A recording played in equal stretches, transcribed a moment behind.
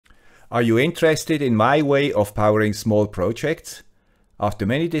Are you interested in my way of powering small projects? After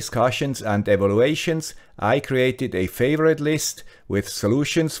many discussions and evaluations, I created a favorite list with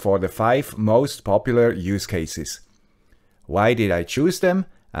solutions for the 5 most popular use cases. Why did I choose them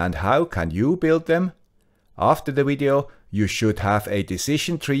and how can you build them? After the video, you should have a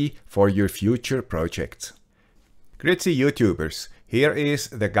decision tree for your future projects. Grüezi YouTubers, here is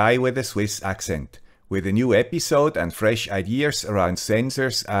the guy with the Swiss accent, with a new episode and fresh ideas around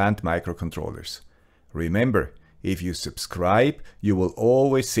sensors and microcontrollers. Remember, if you subscribe, you will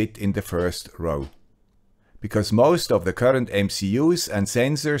always sit in the first row. Because most of the current MCUs and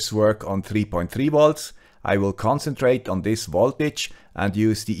sensors work on 3.3 volts, I will concentrate on this voltage and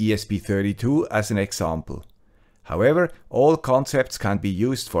use the ESP32 as an example. However, all concepts can be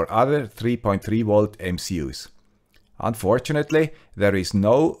used for other 3.3 volt MCUs. Unfortunately, there is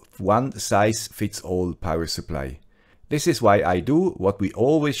no one-size-fits-all power supply. This is why I do what we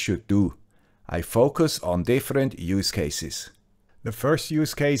always should do. I focus on different use cases. The first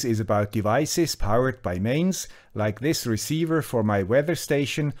use case is about devices powered by mains, like this receiver for my weather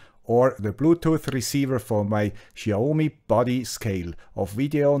station or the Bluetooth receiver for my Xiaomi body scale of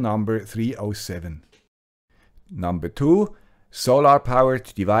video number 307. Number 2.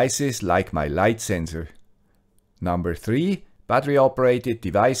 Solar-powered devices like my light sensor. Number 3. Battery-operated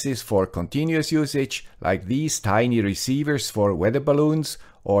devices for continuous usage like these tiny receivers for weather balloons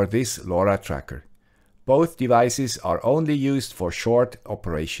or this LoRa tracker. Both devices are only used for short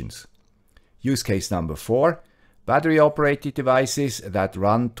operations. Use case number 4. Battery-operated devices that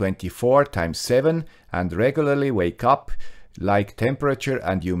run 24/7 and regularly wake up like temperature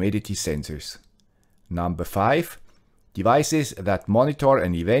and humidity sensors. Number 5. Devices that monitor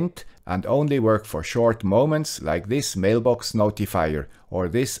an event and only work for short moments like this mailbox notifier or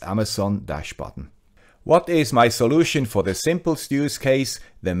this Amazon dash button. What is my solution for the simplest use case,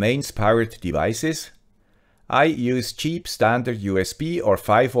 the mains powered devices? I use cheap standard USB or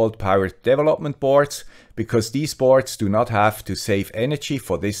 5 volt powered development boards because these boards do not have to save energy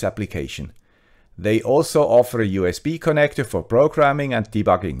for this application. They also offer a USB connector for programming and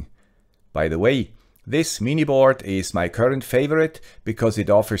debugging. By the way, this mini board is my current favorite because it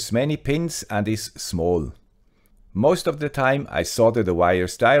offers many pins and is small. Most of the time I solder the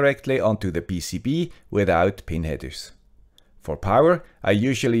wires directly onto the PCB without pin headers. For power, I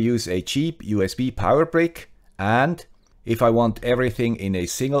usually use a cheap USB power brick, and if I want everything in a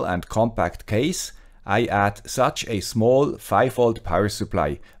single and compact case, I add such a small 5 volt power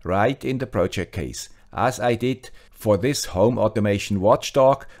supply right in the project case, as I did for this home automation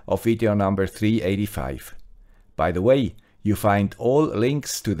Watchdog of video number 385. By the way, you find all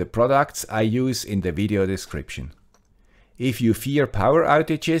links to the products I use in the video description. If you fear power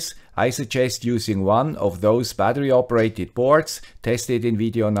outages, I suggest using one of those battery-operated boards tested in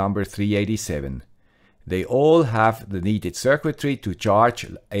video number 387. They all have the needed circuitry to charge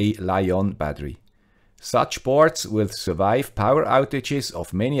a Li-ion battery. Such boards will survive power outages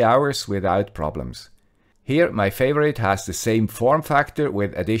of many hours without problems. Here my favorite has the same form factor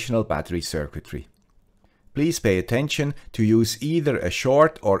with additional battery circuitry. Please pay attention to use either a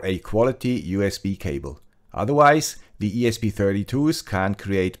short or a quality USB cable. Otherwise, the ESP32s can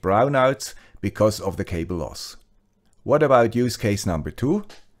create brownouts because of the cable loss. What about use case number 2?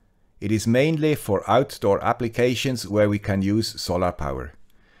 It is mainly for outdoor applications where we can use solar power.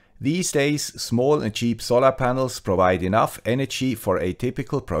 These days, small and cheap solar panels provide enough energy for a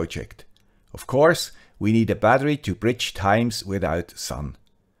typical project. Of course, we need a battery to bridge times without sun.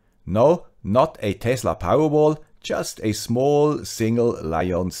 No, not a Tesla Powerwall, just a small single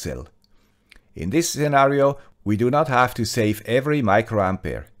Li-ion cell. In this scenario, we do not have to save every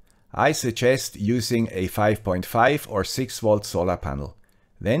microampere. I suggest using a 5.5 or 6 volt solar panel.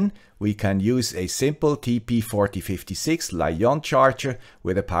 Then we can use a simple TP4056 Li-ion charger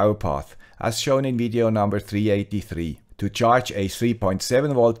with a power path, as shown in video number 383, to charge a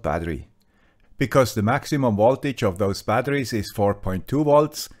 3.7 volt battery. Because the maximum voltage of those batteries is 4.2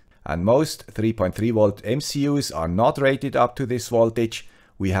 volts, and most 3.3 volt MCUs are not rated up to this voltage,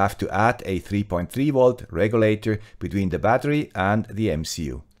 we have to add a 3.3 volt regulator between the battery and the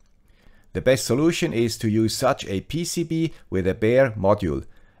MCU. The best solution is to use such a PCB with a bare module,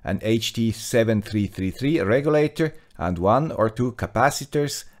 an HT7333 regulator and 1 or 2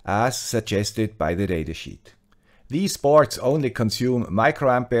 capacitors as suggested by the datasheet. These boards only consume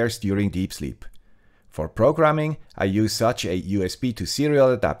microamperes during deep sleep. For programming, I use such a USB to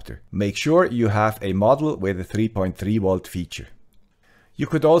serial adapter. Make sure you have a model with a 3.3 volt feature. You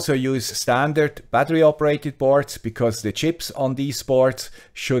could also use standard battery-operated boards because the chips on these boards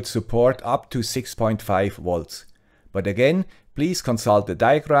should support up to 6.5 volts. But again, please consult the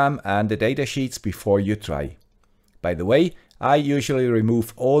diagram and the datasheets before you try. By the way, I usually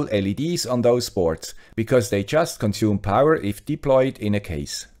remove all LEDs on those boards because they just consume power if deployed in a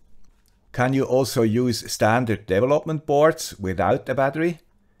case. Can you also use standard development boards without a battery?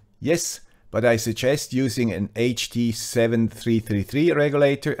 Yes, but I suggest using an HT7333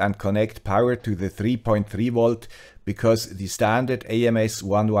 regulator and connect power to the 3.3 volt because the standard AMS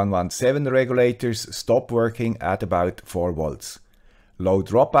 1117 regulators stop working at about 4 volts. Low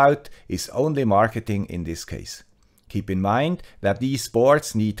dropout is only marketing in this case. Keep in mind that these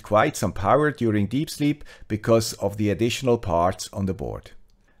boards need quite some power during deep sleep because of the additional parts on the board.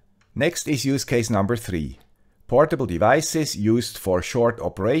 Next is use case number 3. Portable devices used for short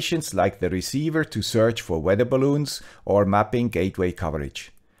operations like the receiver to search for weather balloons or mapping gateway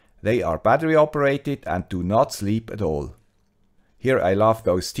coverage. They are battery operated and do not sleep at all. Here I love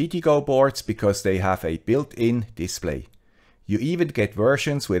those TTGO boards because they have a built-in display. You even get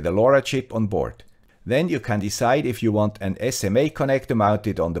versions with a LoRa chip on board. Then you can decide if you want an SMA connector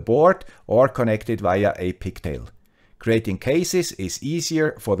mounted on the board or connected via a pigtail. Creating cases is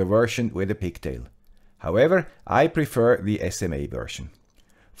easier for the version with a pigtail. However, I prefer the SMA version.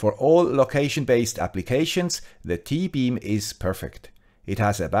 For all location-based applications, the T-Beam is perfect. It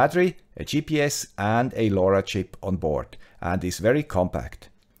has a battery, a GPS and a LoRa chip on board and is very compact.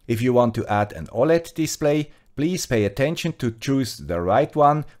 If you want to add an OLED display, please pay attention to choose the right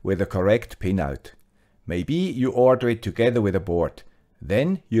one with the correct pinout. Maybe you order it together with a board.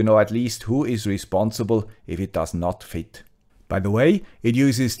 Then you know at least who is responsible if it does not fit. By the way, it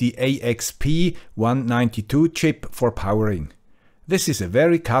uses the AXP192 chip for powering. This is a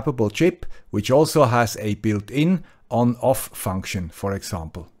very capable chip which also has a built-in on-off function, for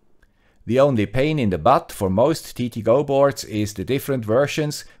example. The only pain in the butt for most TTGO boards is the different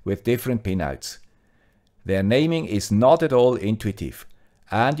versions with different pinouts. Their naming is not at all intuitive,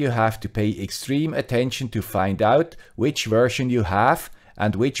 and you have to pay extreme attention to find out which version you have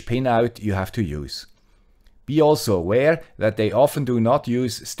and which pinout you have to use. Be also aware that they often do not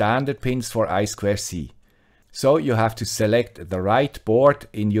use standard pins for I2C, so you have to select the right board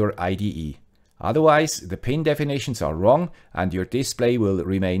in your IDE. Otherwise, the pin definitions are wrong and your display will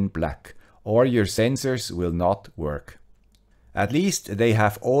remain black, or your sensors will not work. At least they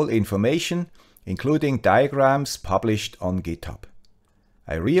have all information, including diagrams published on GitHub.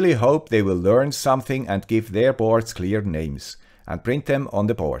 I really hope they will learn something and give their boards clear names and print them on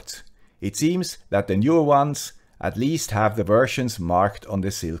the boards. It seems that the newer ones at least have the versions marked on the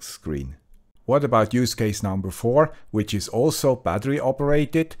silk screen. What about use case number 4, which is also battery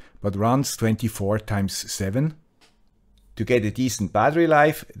operated but runs 24x7? To get a decent battery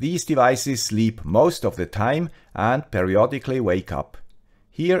life, these devices sleep most of the time and periodically wake up.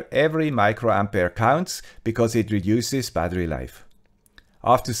 Here every microampere counts because it reduces battery life.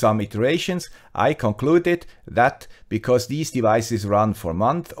 After some iterations, I concluded that because these devices run for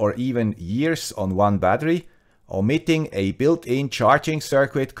months or even years on one battery, omitting a built-in charging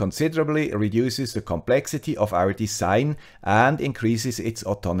circuit considerably reduces the complexity of our design and increases its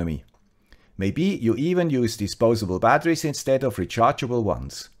autonomy. Maybe you even use disposable batteries instead of rechargeable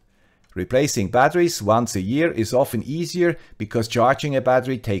ones. Replacing batteries once a year is often easier because charging a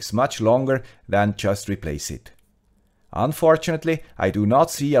battery takes much longer than just replace it. Unfortunately, I do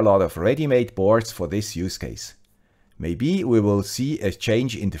not see a lot of ready-made boards for this use case. Maybe we will see a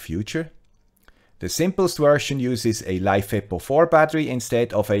change in the future. The simplest version uses a LiFePO4 battery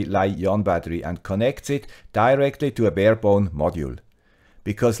instead of a Li-ion battery and connects it directly to a barebone module.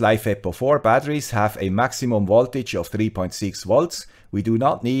 Because LiFePO4 batteries have a maximum voltage of 3.6 volts, we do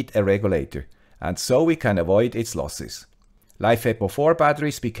not need a regulator, and so we can avoid its losses. LiFePO4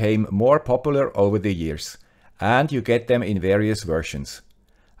 batteries became more popular over the years, and you get them in various versions.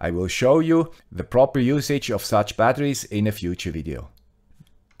 I will show you the proper usage of such batteries in a future video.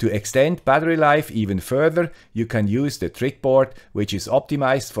 To extend battery life even further, you can use the trick board, which is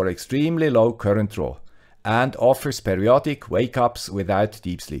optimized for extremely low current draw and offers periodic wake-ups without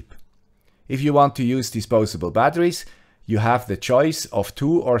deep sleep. If you want to use disposable batteries, you have the choice of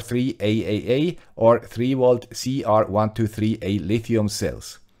 2 or 3 AAA or 3V CR123A lithium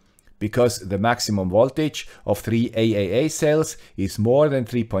cells. Because the maximum voltage of 3 AAA cells is more than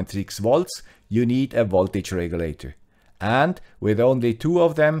 3.6 volts, you need a voltage regulator. And with only 2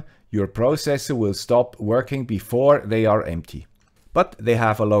 of them, your processor will stop working before they are empty. But they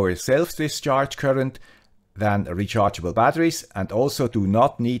have a lower self-discharge current than rechargeable batteries and also do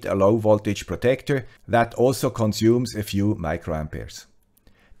not need a low voltage protector that also consumes a few microamperes.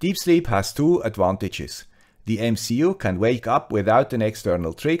 Deep sleep has 2 advantages. The MCU can wake up without an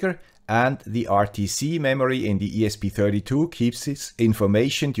external trigger and the RTC memory in the ESP32 keeps its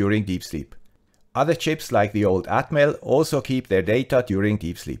information during deep sleep. Other chips like the old Atmel also keep their data during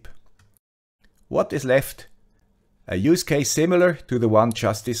deep sleep. What is left? A use case similar to the one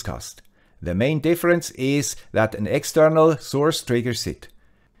just discussed. The main difference is that an external source triggers it.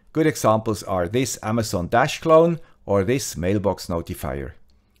 Good examples are this Amazon Dash clone or this mailbox notifier.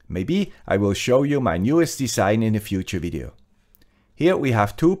 Maybe I will show you my newest design in a future video. Here we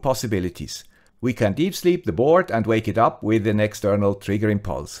have two possibilities. We can deep sleep the board and wake it up with an external trigger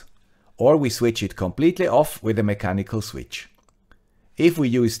impulse. Or we switch it completely off with a mechanical switch. If we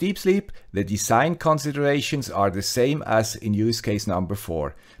use deep sleep, the design considerations are the same as in use case number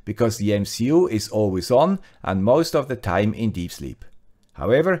 4, because the MCU is always on and most of the time in deep sleep.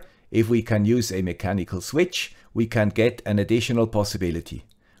 However, if we can use a mechanical switch, we can get an additional possibility.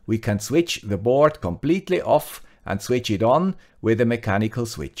 We can switch the board completely off and switch it on with a mechanical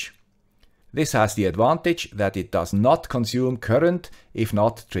switch. This has the advantage that it does not consume current if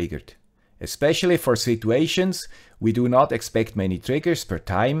not triggered. Especially for situations we do not expect many triggers per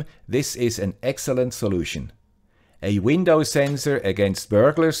time, this is an excellent solution. A window sensor against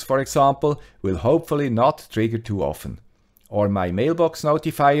burglars, for example, will hopefully not trigger too often. Or my mailbox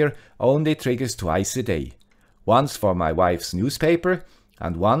notifier only triggers twice a day. Once for my wife's newspaper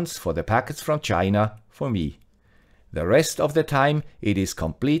and once for the packets from China for me. The rest of the time it is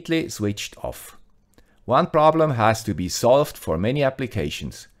completely switched off. One problem has to be solved for many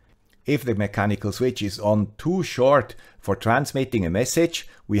applications. If the mechanical switch is on too short for transmitting a message,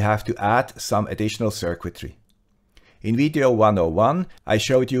 we have to add some additional circuitry. In video 101, I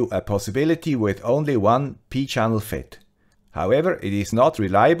showed you a possibility with only one P-channel FET. However, it is not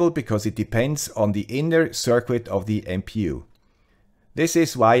reliable because it depends on the inner circuit of the MPU. This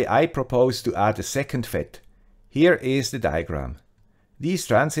is why I propose to add a second FET. Here is the diagram. These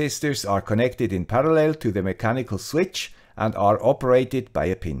transistors are connected in parallel to the mechanical switch and are operated by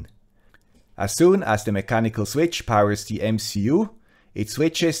a pin. As soon as the mechanical switch powers the MCU, it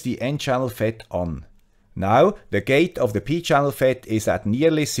switches the N-channel FET on. Now, the gate of the P-channel FET is at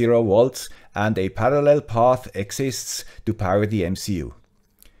nearly 0 volts and a parallel path exists to power the MCU.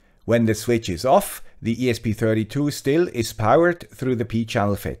 When the switch is off, the ESP32 still is powered through the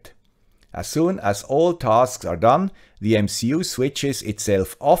P-channel FET. As soon as all tasks are done, the MCU switches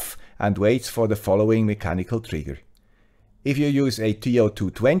itself off and waits for the following mechanical trigger. If you use a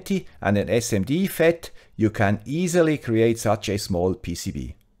TO220 and an SMD FET, you can easily create such a small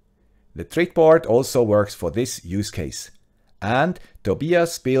PCB. The trick board also works for this use case. And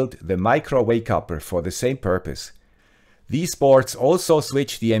Tobias built the micro wake-upper for the same purpose. These boards also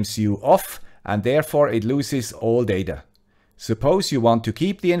switch the MCU off and therefore it loses all data. Suppose you want to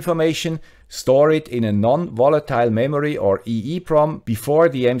keep the information, store it in a non-volatile memory or EEPROM before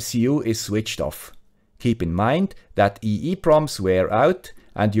the MCU is switched off. Keep in mind that EEPROMs wear out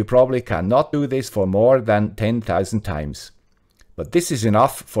and you probably cannot do this for more than 10,000 times. But this is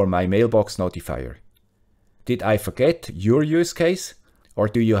enough for my mailbox notifier. Did I forget your use case? Or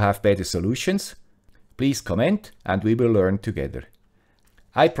do you have better solutions? Please comment and we will learn together.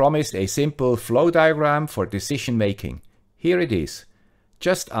 I promised a simple flow diagram for decision making. Here it is.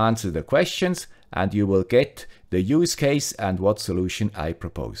 Just answer the questions and you will get the use case and what solution I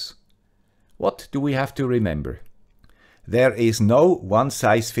propose. What do we have to remember? There is no one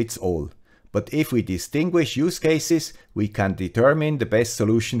size fits all, but if we distinguish use cases, we can determine the best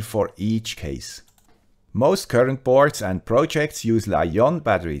solution for each case. Most current boards and projects use Li-ion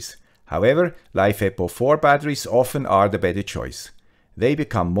batteries. However, LiFePO4 batteries often are the better choice. They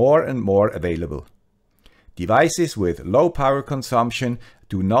become more and more available. Devices with low power consumption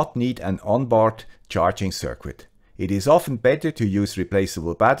do not need an onboard charging circuit. It is often better to use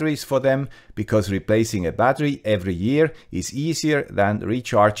replaceable batteries for them because replacing a battery every year is easier than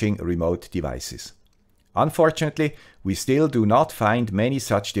recharging remote devices. Unfortunately, we still do not find many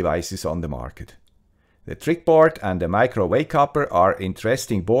such devices on the market. The trick board and the micro wake-upper are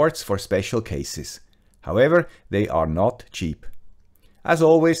interesting boards for special cases. However, they are not cheap. As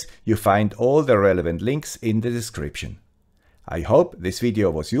always, you find all the relevant links in the description. I hope this video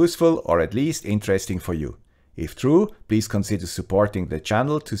was useful or at least interesting for you. If true, please consider supporting the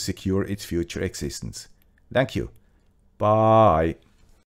channel to secure its future existence. Thank you. Bye.